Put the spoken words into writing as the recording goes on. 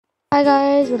Hi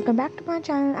guys, welcome back to my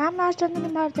channel. I'm Nastandini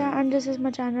Bhartia and this is my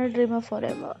channel Dreamer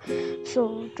Forever.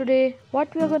 So today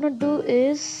what we are gonna do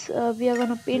is we are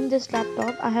gonna paint this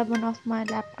laptop. I have one of my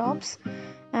laptops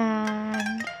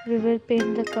and we will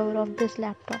paint the cover of this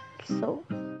laptop. So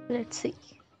let's see.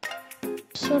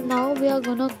 So now we are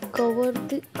gonna cover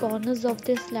the corners of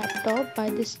this laptop by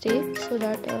this tape so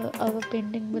that our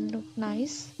painting will look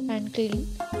nice and clean.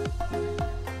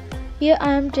 Here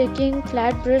I am taking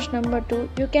flat brush number 2.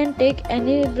 You can take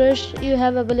any brush you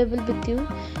have available with you,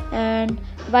 and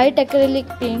white acrylic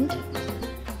paint,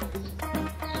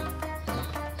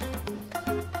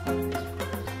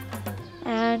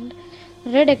 and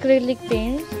red acrylic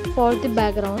paint for the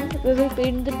background. We will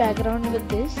paint the background with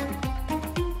this.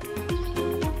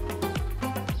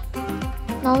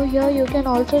 Now here you can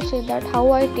also see that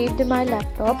how I taped my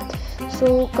laptop.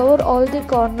 So cover all the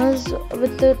corners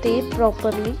with the tape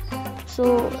properly.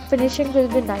 So finishing will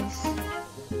be nice.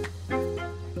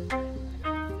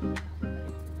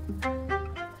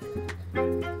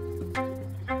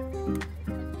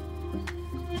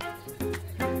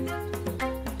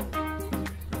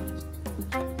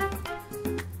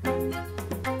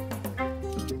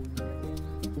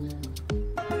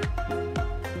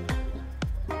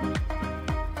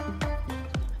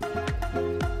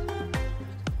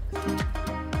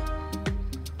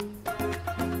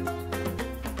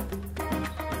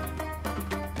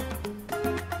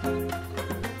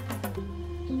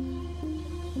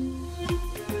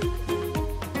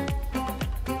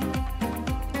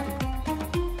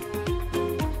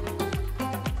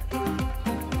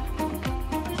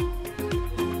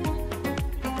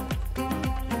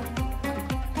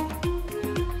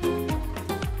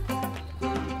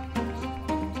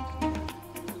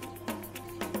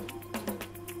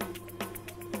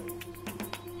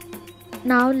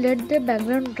 Now let the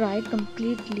background dry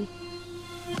completely.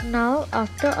 Now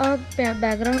after our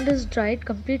background is dried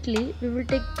completely, we will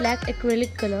take black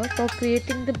acrylic color for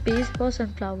creating the base for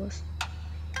sunflowers.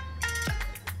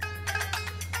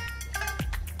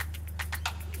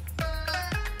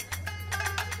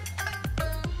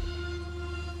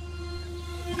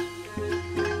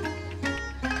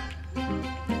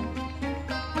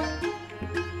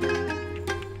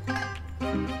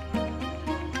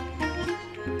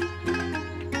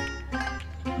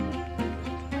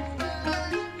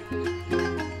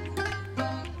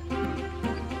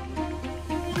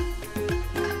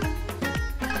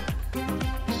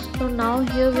 So now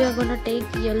here we are gonna take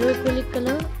yellow acrylic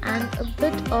color and a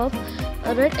bit of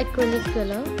a red acrylic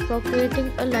color for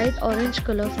creating a light orange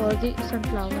color for the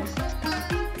sunflowers.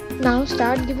 Now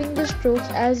start giving the strokes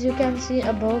as you can see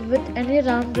above with any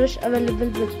round brush available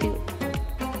with you.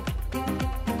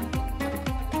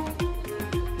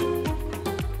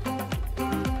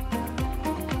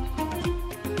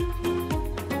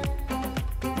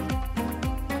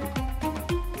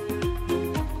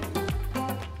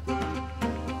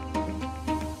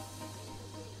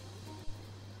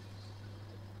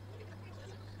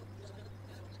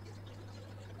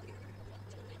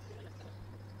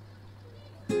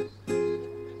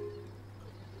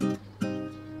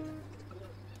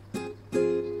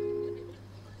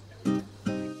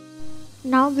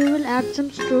 Now we will add some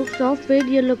strokes of fade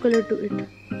yellow color to it.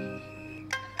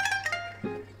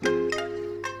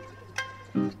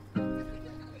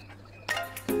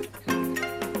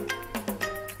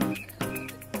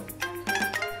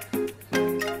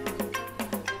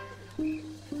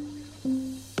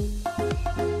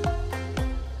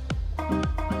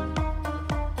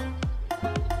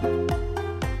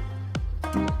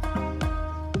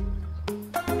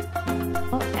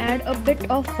 Now add a bit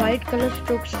of white color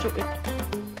strokes to it.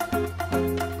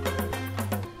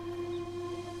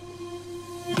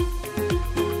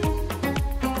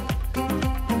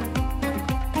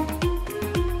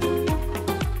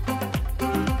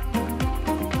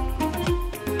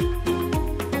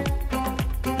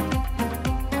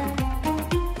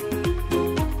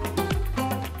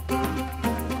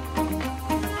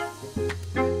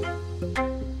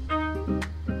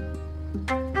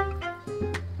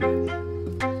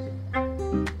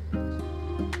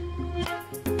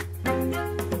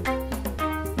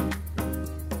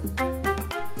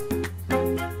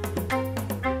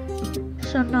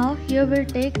 So now here we'll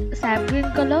take sap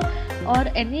green color or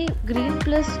any green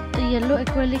plus yellow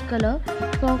acrylic color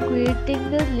for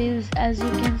creating the leaves as you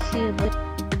can see above.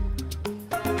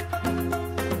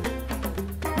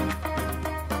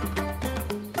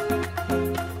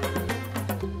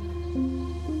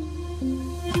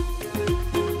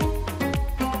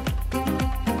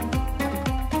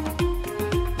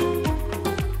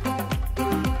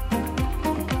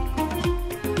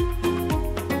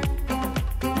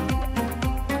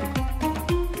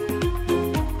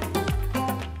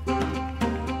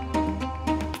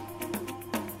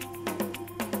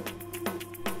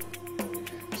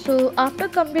 So after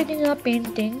completing our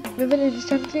painting, we will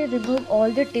instantly remove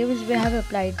all the tips we have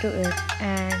applied to it,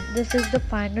 and this is the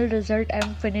final result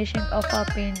and finishing of our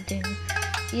painting.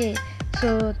 Yay!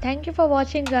 So thank you for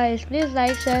watching guys. Please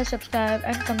like, share, subscribe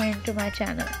and comment to my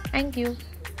channel. Thank you.